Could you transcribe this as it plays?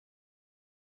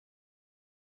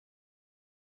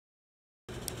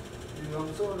you.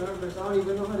 I'm so nervous. I don't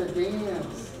even know how to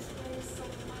dance.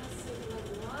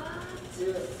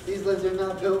 Yeah, these legs are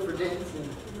not built for dancing.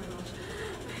 Oh my gosh.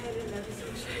 My head and neck is so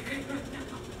shaking right now.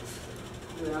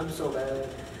 Yeah, I'm so bad.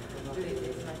 This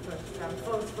is my first time.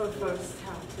 First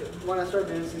time too. When I start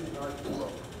dancing, I'm like,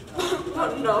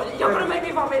 Oh no, you're gonna make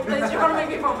me vomit, please. You're gonna make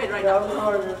me vomit right now. I'm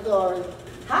sorry, I'm sorry.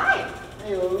 Hi!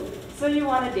 Hello. So you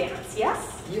want to dance,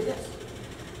 yes? Yes.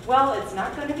 Well, it's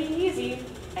not going to be easy,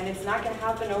 and it's not going to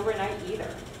happen overnight either.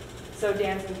 So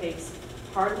dancing takes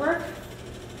hard work,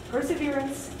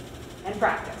 perseverance, and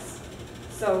practice.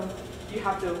 So you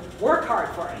have to work hard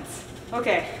for it.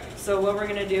 Okay, so what we're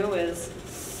going to do is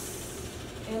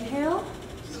inhale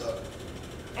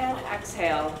and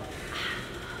exhale.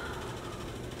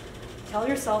 Tell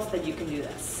yourself that you can do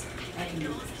this. I can do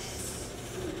this.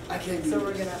 I can't do this. So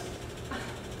we're gonna.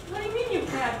 What do you mean you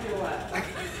can't do it? I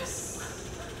can do this.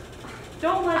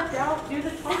 Don't let doubt do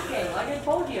the talking, like I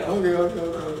told you.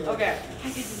 Okay. Okay. I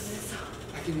can do this.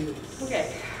 I can do this.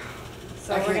 Okay.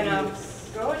 So we're gonna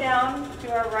go down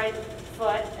to our right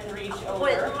foot and reach over.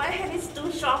 Wait, my head is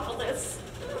too sharp for this.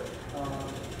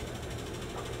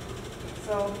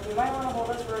 So we might want to hold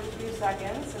this for a few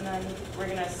seconds, and then we're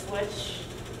gonna switch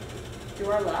to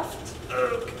our left.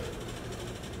 Okay.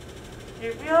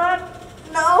 You feel it?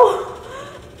 No.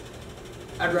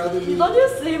 I'd rather be. Don't you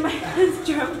see my hands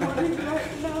trembling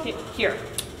right now? Here.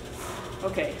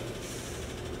 Okay.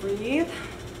 Breathe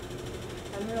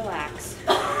and relax.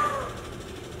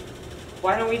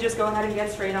 Why don't we just go ahead and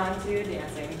get straight on to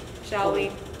dancing, shall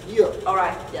we? Yeah. All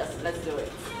right. Yes. Let's do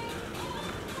it.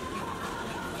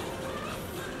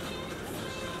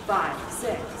 5,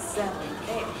 6, 7,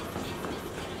 8.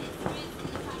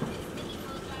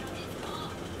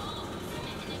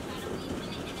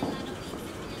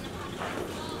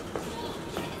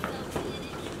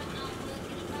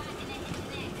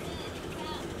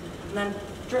 And then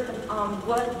dripping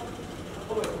blood.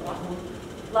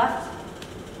 Left,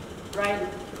 right,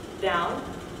 down.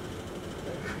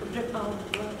 Drip blood.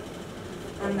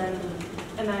 And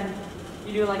then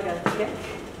you do like a kick.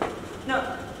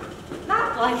 No,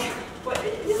 not like. What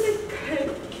is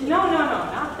it? No,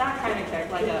 not that kind of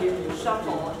kick. Like a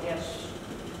shuffle-ish.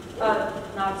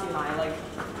 Not too high. Like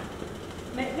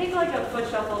make like a foot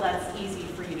shuffle that's easy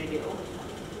for you to do.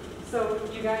 So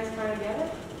you guys kind of get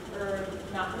it, or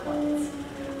not quite?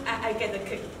 I get the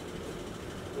kick.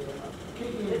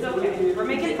 It's okay. We're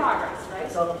making progress, right?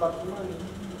 It's all about the money.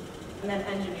 And then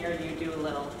engineer, you do a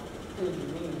little,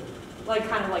 Engineer. like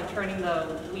kind of like turning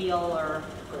the wheel or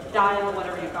dial,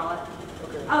 whatever you call it.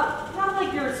 Okay. Not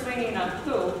like you're swinging a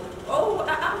hoop. Oh,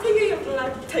 I'm thinking of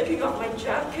like taking off my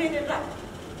jacket and like.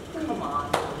 Come on.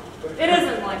 It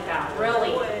isn't like that,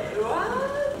 really. Wait, what?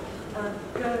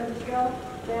 Go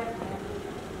back.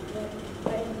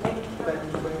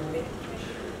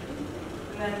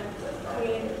 And then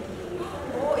queen.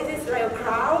 Oh, is this like a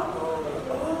crowd?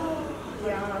 Oh,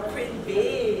 yeah, Queen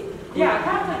Bee. Yeah,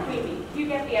 kind of like queen bee. You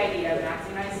get the idea,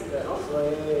 Maxine. Nice.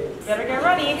 Slaves. Better get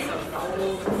ready.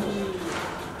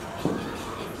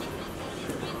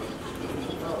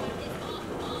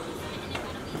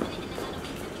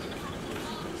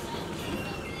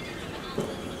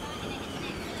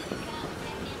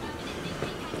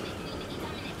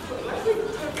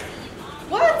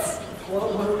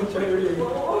 What are we trying to do?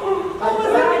 What was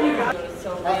that you got?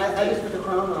 I just put the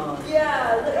crown on.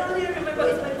 Yeah, literally remember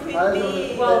it's my Queen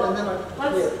Bee. Well, and then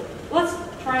let's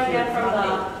try again from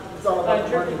it's all about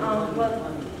dripping money.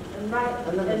 right.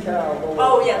 And then the cow.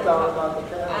 Oh, yeah. It's all about the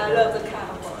cow. I love the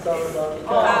cowboy. It's all about the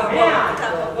Oh, cow. yeah.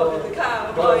 The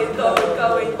cowboy,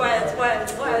 going, west.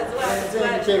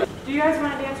 Do you guys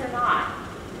want to dance or not?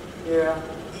 Yeah.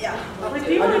 Yeah. Like,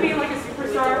 do you want to be like a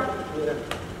superstar? Yeah.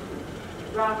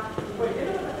 Rock. Wait,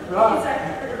 Rock.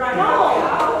 Right. No!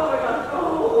 Oh my gosh. Oh.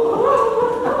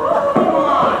 Come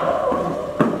on.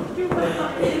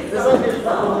 It's like it's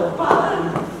fun.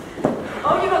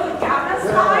 Oh, you know the Gamma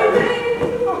Style thing?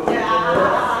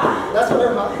 Yeah. That's what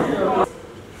I'm about.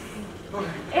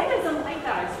 And it's like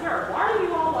that, I swear. Why are you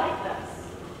all like this?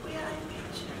 We are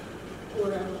amateur.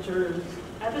 We're amateurs.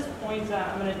 At this point,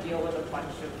 I'm going to deal with a bunch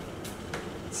of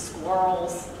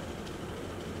squirrels.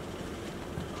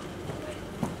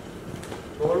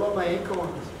 What about my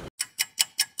acorns?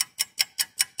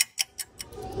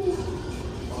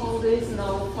 Oh, this is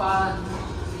no fun.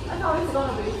 I know it's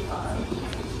gonna be fun.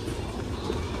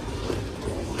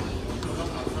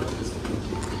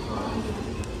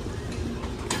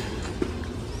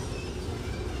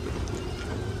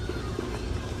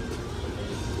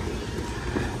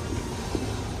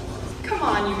 Come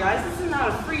on, you guys. This is not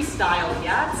a freestyle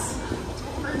yet.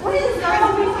 What is that?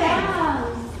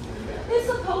 It's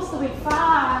supposed to be fun.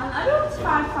 I don't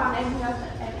find fun anyway.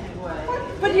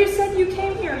 But you said you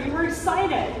came here. You were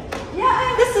excited. Yeah,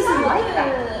 I'm This isn't excited. like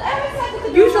that. I'm excited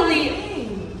to do Usually- my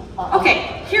thing. Okay,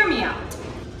 hear me out.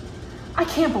 I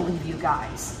can't believe you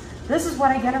guys. This is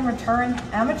what I get in return,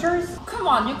 amateurs? Come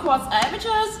on, you call us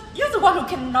amateurs? You're the one who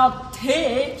cannot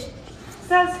teach.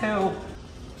 Says who?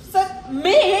 Said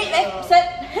me? Said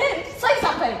him? Say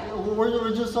something.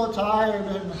 We're just so tired,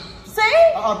 and See?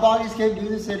 our bodies can't do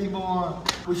this anymore.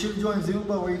 We should join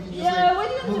Zumba where you can just Yeah, like, what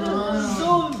do you move do? around.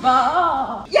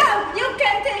 Zumba. Yeah, you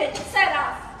can teach. Set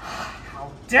us. How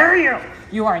dare you?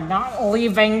 You are not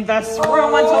leaving this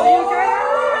room until you get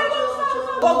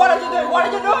Well, what are you doing? What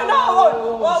are you doing now?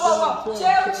 Whoa.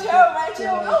 Chill, man,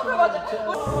 chill. Oh, come on.